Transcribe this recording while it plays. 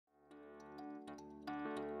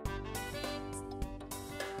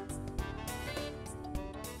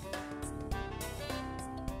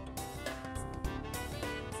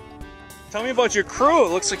Tell me about your crew. It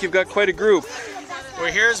looks like you've got quite a group. Well,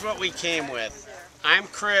 here's what we came with. I'm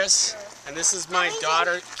Chris, and this is my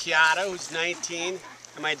daughter, Chiara, who's 19.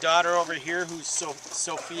 And my daughter over here, who's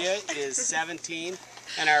Sophia, is 17.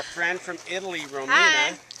 And our friend from Italy,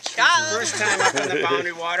 Romina. First time up in the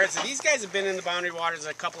Boundary Waters. And these guys have been in the Boundary Waters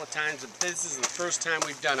a couple of times, but this is the first time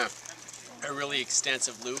we've done a really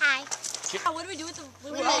extensive loop. Hi. What do we do with the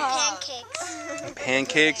blueberries? Pancakes.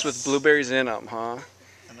 Pancakes with blueberries in them, huh?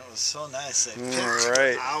 And it was so nice. They picked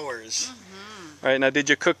right. for hours. All right, now did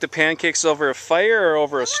you cook the pancakes over a fire or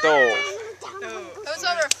over a stove? It was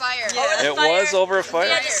over a fire. Yeah. It was over a fire?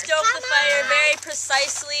 We had to stoke the fire very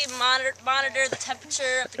precisely, monitor the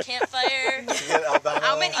temperature of the campfire.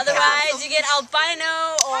 How many Otherwise, you get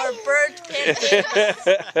albino or burnt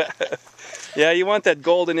pancakes. Yeah, you want that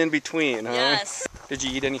golden in between, huh? Yes. Did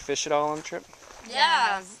you eat any fish at all on the trip?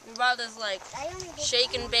 Yeah. We brought this like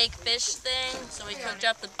shake and bake fish thing, so we cooked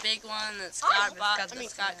up the big one that Scott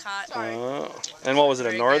caught. Oh. And what was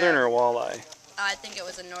it, a northern or a walleye? I think it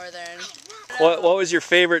was a northern. What was your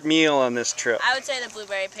favorite meal on this trip? I would say the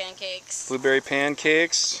blueberry pancakes. Blueberry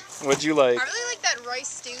pancakes? What'd you like? I really like that rice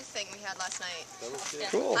stew thing we had last night.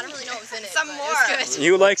 Cool. I don't really know what was in it. Some more. It was good.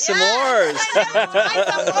 You like s'mores?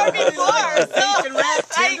 Bacon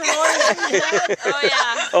wrapped tenderloins. Oh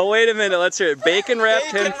yeah. Oh, wait a minute. Let's hear it. Bacon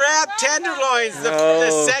wrapped Bacon wrapped tenderloins.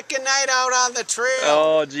 The second night out on the trail.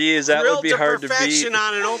 Oh, geez, that would be hard to beat. Perfection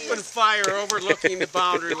on an open fire overlooking the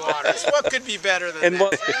Boundary Waters. What could be better than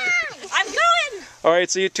that? I'm going! All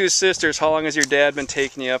right, so you two sisters, how long has your dad been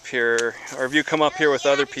taking you up here? Or have you come up here with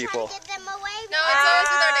other people? No, it's always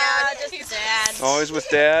with our dad. Just with Dad. Always with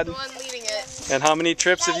Dad? The one leading it. And how many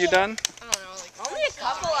trips have you done? I don't know, like Only a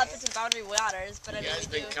couple up to Boundary Waters, but I You mean guys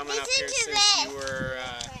we been do. coming up here since you were,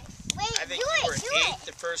 I think you were 8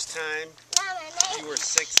 the first time. You were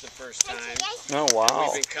 6 the first time. Oh,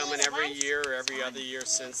 wow. We've been coming every year or every other year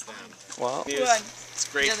since then. Wow. It's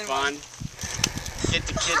great fun. Get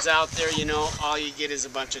the kids out there, you know, all you get is a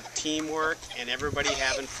bunch of teamwork and everybody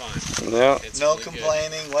having fun. Yeah. It's No really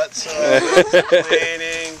complaining whatsoever. good.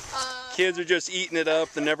 Complaining. Kids are just eating it up.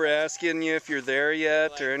 They're never asking you if you're there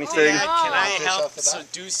yet or anything. Dad, can I help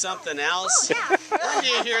do something else? Where do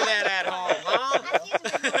you hear that at home,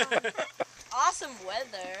 huh? Awesome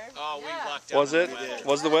weather. Oh, we lucked out. Was it?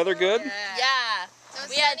 Was the weather good? Yeah.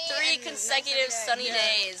 We had 3 consecutive sunny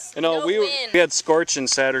days. You know, No we wind. had scorching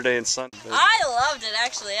Saturday and Sunday. I loved it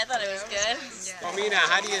actually. I thought it was good. Romina,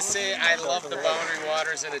 how do you say I love the Boundary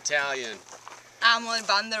Waters in Italian? Amo il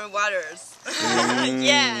Boundary Waters.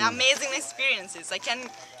 Yeah, amazing experiences. I can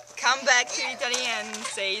come back to Italy and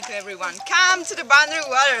say to everyone, come to the Boundary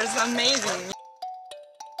Waters, amazing.